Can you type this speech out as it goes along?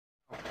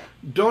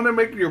Don't It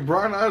Make Your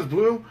Brown Eyes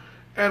Blue?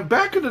 And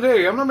back in the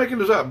day, I'm not making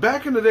this up,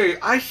 back in the day,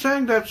 I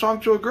sang that song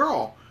to a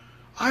girl.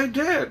 I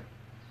did.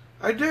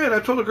 I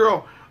told the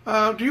girl,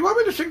 do you want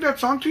me to sing that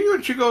song to you?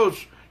 And she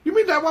goes, you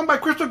mean that one by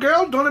Crystal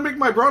Gale, Don't It Make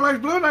My Brown Eyes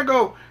Blue? And I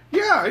go,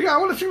 yeah, I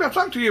want to sing that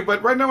song to you,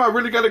 but right now I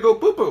really got to go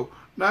poo-poo.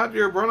 Not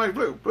your brown eyes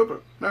blue.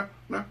 Poo-poo. No.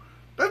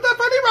 That's not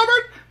funny,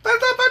 Robert.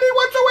 That's not funny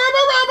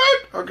whatsoever,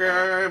 Robert. Okay,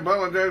 I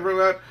apologize for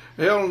that.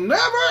 It'll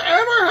never,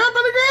 ever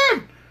happen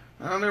again.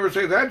 I'll never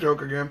say that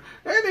joke again.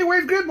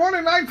 Anyways, good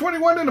morning,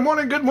 9:21 in the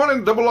morning. Good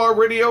morning, RRR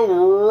Radio,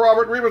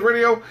 Robert Rivas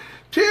Radio.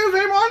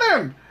 Tuesday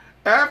morning,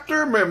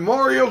 after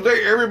Memorial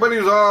Day,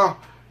 everybody's all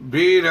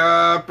beat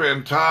up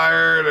and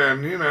tired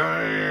and,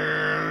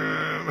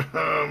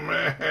 oh,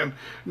 man.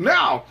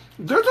 Now,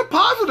 there's a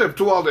positive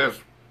to all this.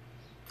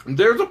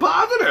 There's a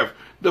positive.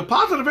 The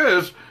positive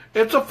is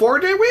it's a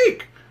 4-day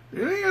week.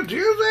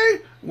 Tuesday,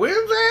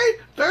 Wednesday,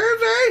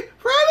 Thursday,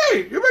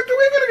 Friday. You're back to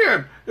weekend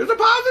again. It's a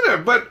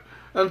positive. But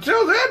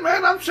until then,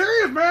 man, I'm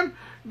serious, man.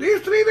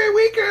 These 3-day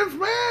weekends,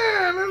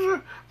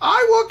 man.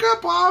 I woke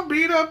up all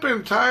beat up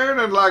and tired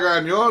and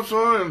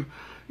lagañoso and,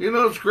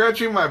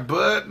 scratching my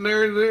butt and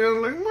everything.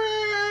 I'm like,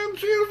 man,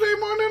 Tuesday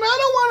morning, I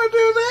don't want to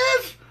do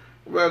this.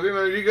 Well,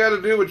 you got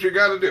to do what you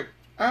got to do.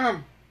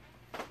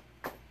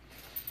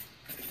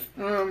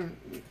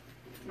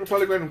 You're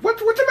probably going, what's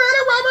the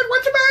matter, Robert?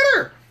 What's the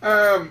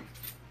matter?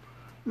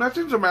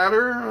 Nothing's the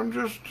matter. I'm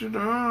just,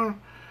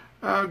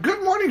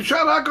 good morning.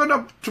 Shout out going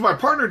up to my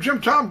partner, Jim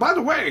Tom. By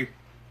the way,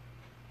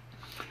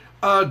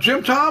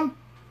 Jim Tom,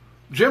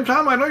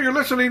 I know you're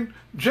listening.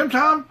 Jim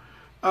Tom,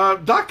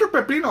 Dr.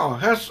 Pepino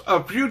has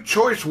a few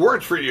choice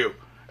words for you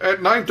at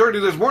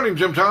 9:30 this morning,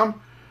 Jim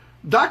Tom.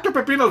 Dr.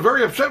 Pepino's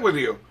very upset with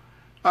you.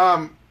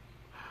 I'm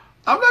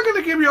not going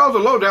to give you all the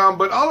lowdown,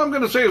 but all I'm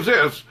going to say is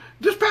this.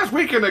 This past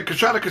weekend at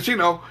Cachada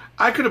Casino,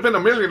 I could have been a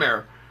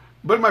millionaire.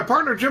 But my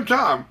partner, Jim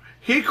Tom,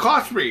 he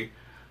cost me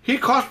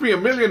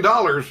 $1 million.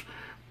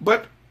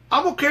 But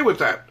I'm okay with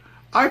that.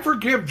 I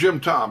forgive Jim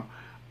Tom.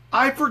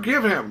 I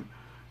forgive him.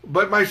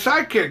 But my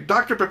sidekick,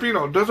 Dr.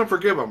 Pepino, doesn't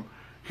forgive him.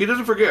 He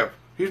doesn't forgive.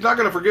 He's not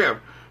going to forgive.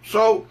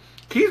 So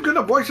he's going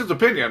to voice his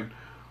opinion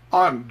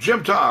on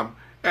Jim Tom.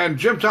 And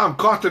Jim Tom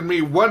costed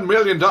me $1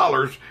 million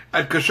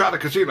at Cachada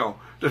Casino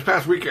this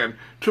past weekend.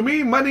 To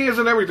me, money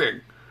isn't everything.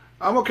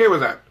 I'm okay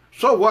with that.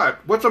 So what?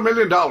 What's $1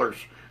 million?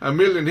 A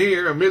million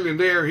here, a million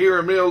there, here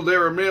a mill,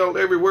 there a mill,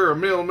 everywhere a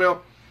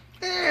mill.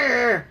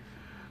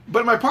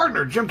 But my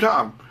partner, Jim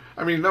Tom,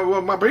 he is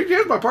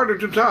my partner,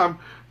 Jim Tom,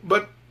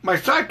 but my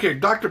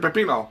sidekick, Dr.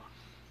 Pepino,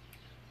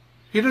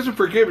 he doesn't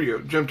forgive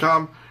you, Jim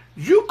Tom.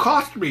 You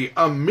cost me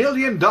 $1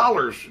 million,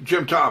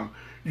 Jim Tom.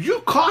 You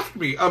cost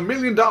me $1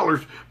 million,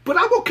 but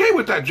I'm okay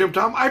with that, Jim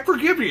Tom. I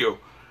forgive you.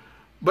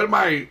 But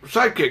my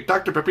sidekick,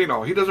 Dr.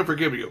 Pepino, he doesn't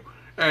forgive you.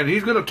 And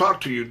he's going to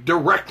talk to you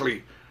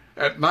directly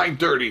at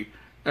 9:30.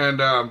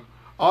 And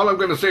all I'm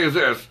going to say is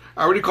this.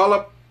 I already called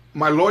up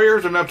my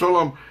lawyers and I told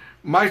them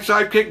my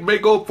sidekick may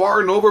go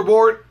far and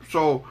overboard.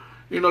 So,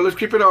 let's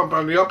keep it up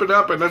on the up and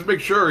up, and let's make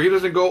sure he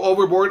doesn't go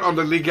overboard on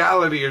the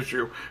legality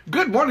issue.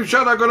 Good morning.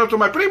 Shout out going up to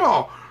my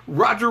primo,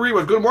 Roger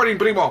Rivas. Good morning,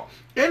 primo.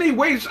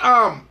 Anyways,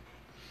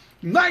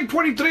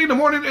 9:23 in the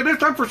morning, and it's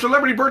time for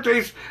celebrity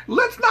birthdays.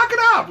 Let's knock it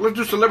out. Let's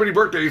do celebrity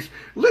birthdays.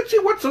 Let's see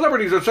what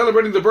celebrities are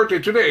celebrating their birthday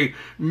today,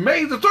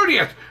 May the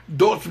 30th,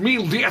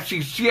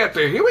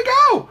 2017. Here we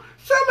go.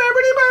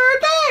 Celebrity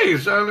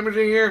birthdays. Let me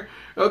see here.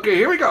 Okay,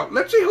 here we go.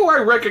 Let's see who I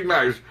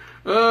recognize.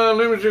 Let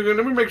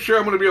me make sure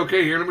I'm going to be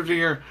okay here. Let me see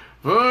here.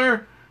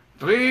 4,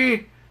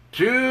 3,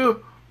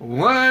 2,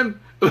 1.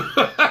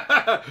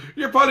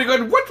 You're probably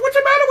going, what's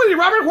the matter with you,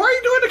 Robert? Why are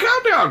you doing the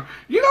countdown?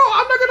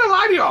 I'm not going to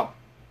lie to y'all.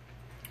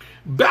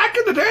 Back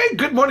in the day,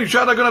 good morning,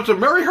 shout out going out to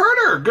Mary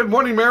Herder. Good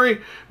morning,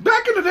 Mary.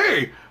 Back in the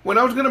day, when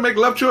I was going to make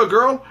love to a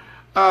girl,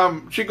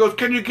 she goes,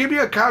 can you give me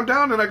a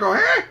countdown? And I go,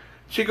 hey.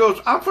 She goes,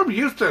 I'm from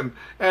Houston,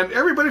 and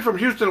everybody from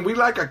Houston, we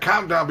like a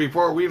countdown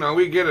before we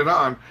get it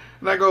on.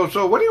 And I go,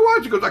 so what do you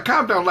want? She goes, a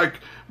countdown, like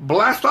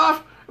blast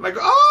off? And I go,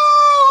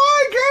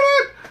 oh, I get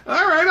it.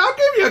 All right, I'll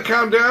give you a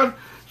countdown.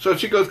 So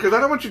she goes, because I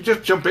don't want you to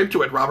just jump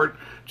into it, Robert.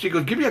 She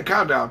goes, give me a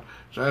countdown.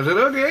 So I said,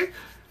 okay,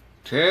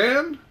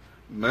 10,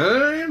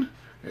 9,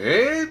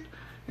 8,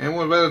 and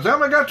by the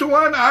time I got to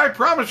 1, I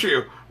promise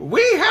you,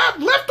 we have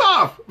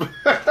liftoff.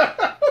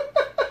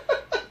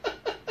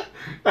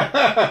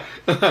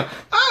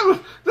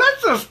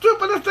 That's the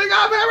stupidest thing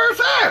I've ever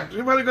said.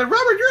 Somebody goes,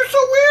 Robert, you're so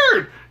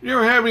weird.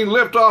 You're having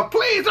liftoff.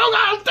 Please,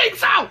 I don't think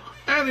so.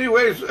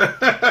 Anyways, we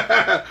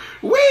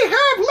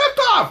have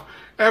liftoff.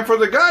 And for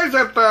the guys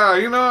that,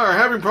 are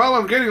having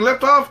problems getting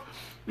liftoff,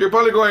 you're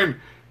probably going,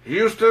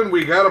 Houston,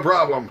 we got a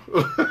problem.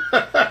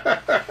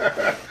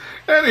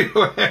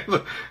 Anyway,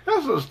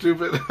 that's so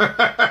stupid.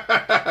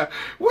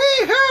 We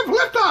have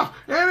liftoff.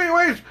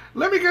 Anyways,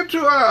 let me get to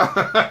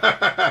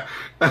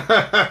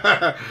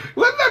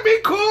wouldn't that be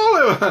cool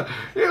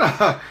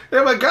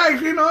if a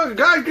guy's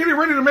getting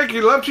ready to make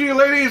love to you,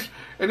 ladies,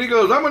 and he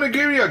goes, I'm going to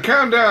give you a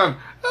countdown.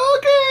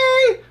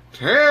 Okay,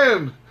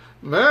 10,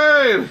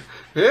 9,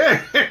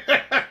 Yeah.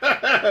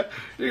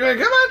 You're going,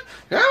 come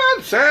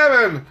on,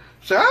 7,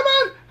 7,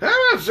 come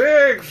on,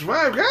 6, 5, come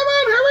on,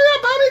 hurry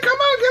up, honey, come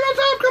on, get us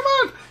out, come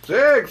on,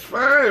 6,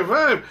 5,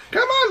 5,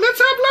 come on, let's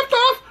have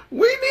liftoff.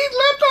 We need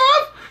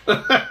liftoff.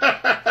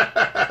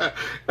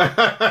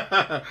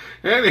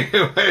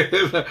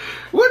 Anyways,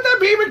 wouldn't that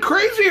be even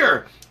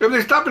crazier if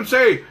they stop and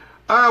say,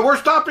 we're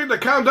stopping the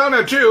countdown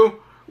at 2.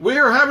 We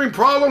are having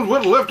problems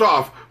with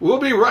liftoff. We'll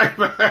be right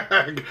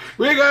back.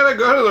 We gotta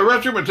go to the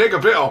restroom and take a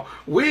pill.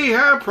 We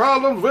have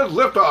problems with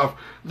liftoff.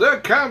 The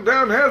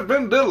countdown has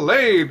been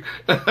delayed.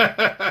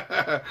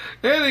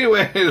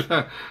 Anyways,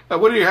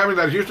 what are you having,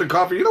 that Houston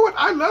coffee? You know what?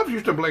 I love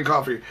Houston plain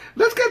coffee.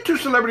 Let's get to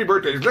celebrity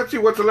birthdays. Let's see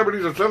what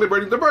celebrities are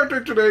celebrating their birthday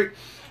today.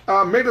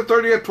 May the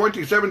 30th,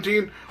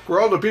 2017, for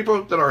all the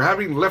people that are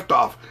having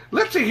liftoff.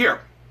 Let's see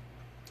here.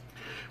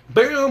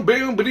 Boom,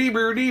 boom, let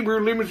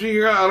me see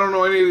here. I don't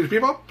know any of these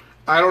people.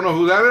 I don't know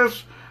who that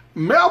is.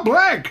 Mel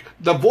Blanc,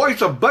 the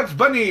voice of Bugs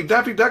Bunny,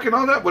 Daffy Duck, and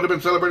all that, would have been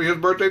celebrating his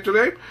birthday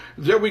today.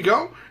 There we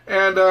go.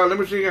 And let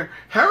me see here.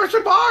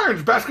 Harrison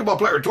Barnes, basketball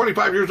player,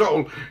 25 years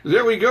old.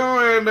 There we go.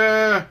 And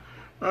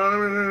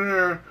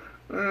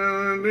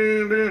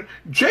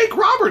Jake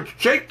Roberts,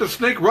 Jake the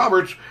Snake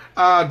Roberts,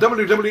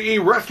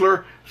 WWE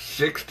wrestler,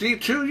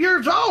 62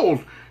 years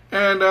old.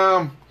 And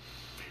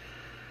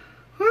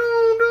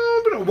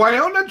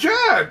Wyona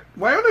Judd,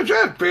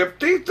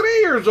 53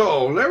 years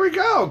old. There we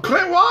go.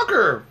 Clint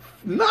Walker,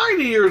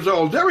 90 years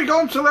old. There we go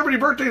on celebrity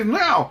birthdays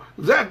now.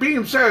 That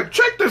being said,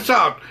 check this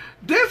out.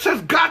 This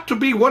has got to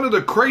be one of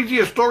the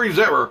craziest stories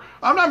ever.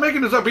 I'm not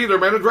making this up either,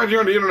 man. It's right here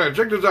on the internet.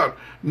 Check this out.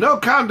 No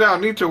countdown.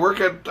 Need to work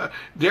at...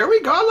 there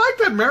we go. I like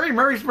that. Mary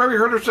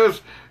Herder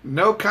says,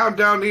 no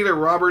countdown needed,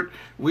 Robert.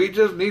 We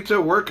just need to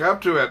work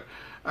up to it.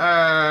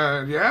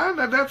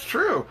 Yeah, that's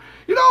true.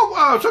 You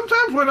know,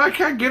 sometimes when I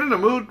can't get in the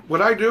mood,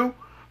 what I do,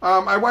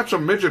 I watch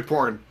some midget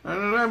porn.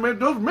 And I mean,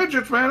 those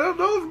midgets, man,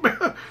 those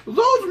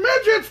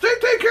midgets, they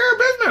take care of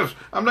business.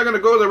 I'm not going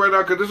to go there right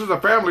now because this is a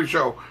family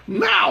show.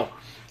 Now,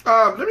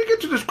 let me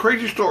get to this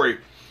crazy story.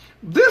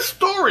 This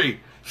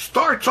story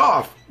starts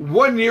off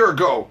 1 year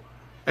ago.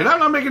 And I'm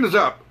not making this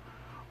up.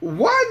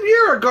 1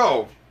 year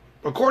ago,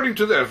 according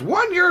to this,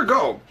 1 year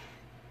ago,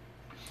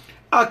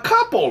 a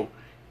couple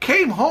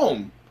came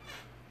home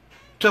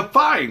to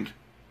find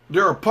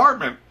their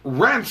apartment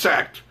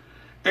ransacked.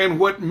 And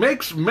what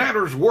makes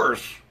matters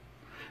worse,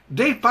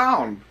 they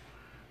found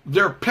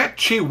their pet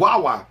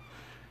chihuahua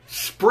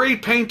spray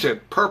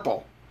painted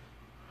purple.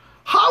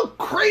 How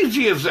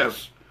crazy is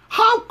this?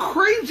 How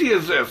crazy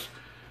is this?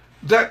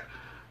 That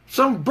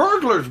some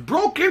burglars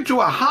broke into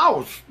a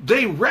house,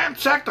 they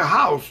ransacked the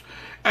house,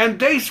 and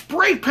they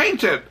spray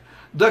painted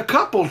the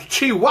couple's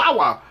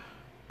chihuahua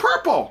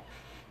purple.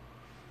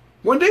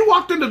 When they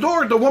walked in the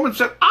door, the woman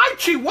said, "I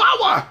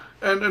chihuahua,"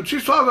 and she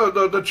saw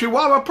the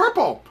chihuahua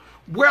purple.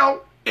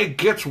 Well, it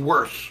gets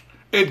worse.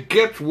 It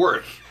gets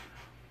worse.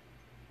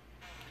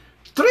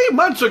 3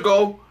 months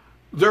ago,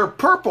 their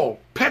purple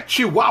pet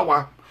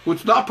chihuahua,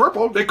 which is not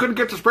purple, they couldn't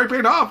get the spray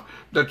paint off.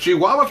 The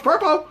chihuahua's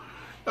purple.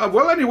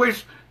 Well,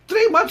 anyways,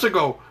 3 months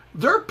ago,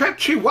 their pet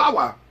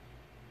chihuahua,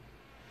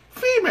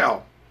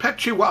 female pet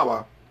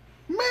chihuahua,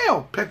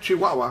 male pet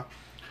chihuahua,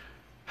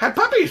 had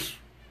puppies.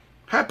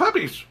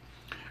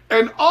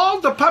 And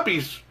all the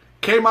puppies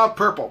came out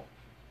purple.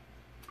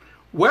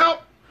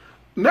 Well,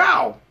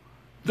 now,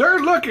 they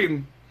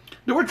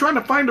were trying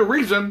to find a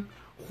reason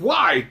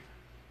why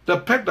the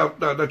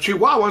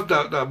chihuahuas,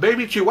 the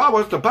baby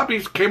chihuahuas, the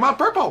puppies came out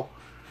purple.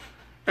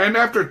 And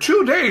after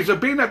 2 days of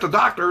being at the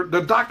doctor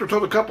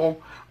told the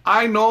couple,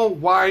 "I know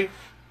why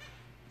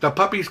the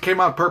puppies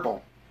came out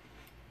purple."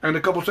 And the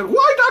couple said,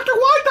 "Why, doctor?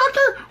 Why,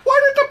 doctor? Why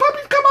did the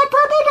puppies come out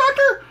purple,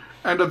 doctor?"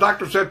 And the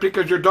doctor said,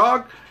 "Because your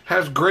dog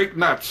has great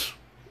nuts."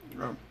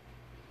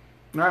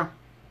 No,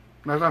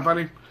 that's not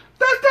funny.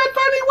 That's not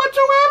funny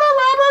whatsoever,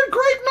 Robert.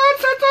 Great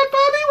nuts. That's not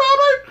funny,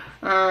 Robert.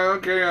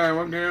 Okay.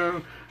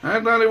 I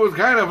thought it was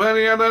kind of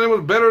funny. I thought it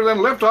was better than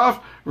liftoff.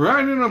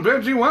 Riding a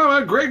pet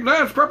chihuahua, great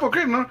nuts, purple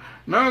kitten.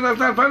 No, that's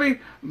not funny.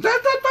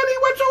 That's not funny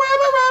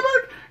whatsoever,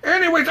 Robert.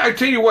 Anyways, I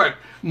tell you what.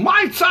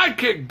 My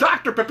sidekick,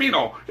 Dr.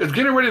 Pepino, is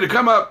getting ready to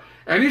come up,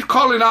 and he's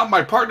calling out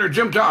my partner,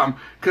 Jim Tom,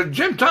 because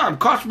Jim Tom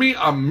cost me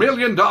 $1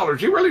 million.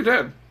 He really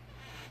did.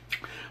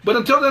 But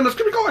until then, let's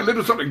keep it going. Let's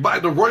do something by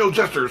the Royal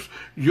Jesters.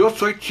 Yo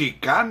soy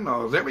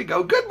Chicano. There we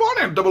go. Good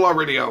morning, RRR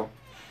Radio.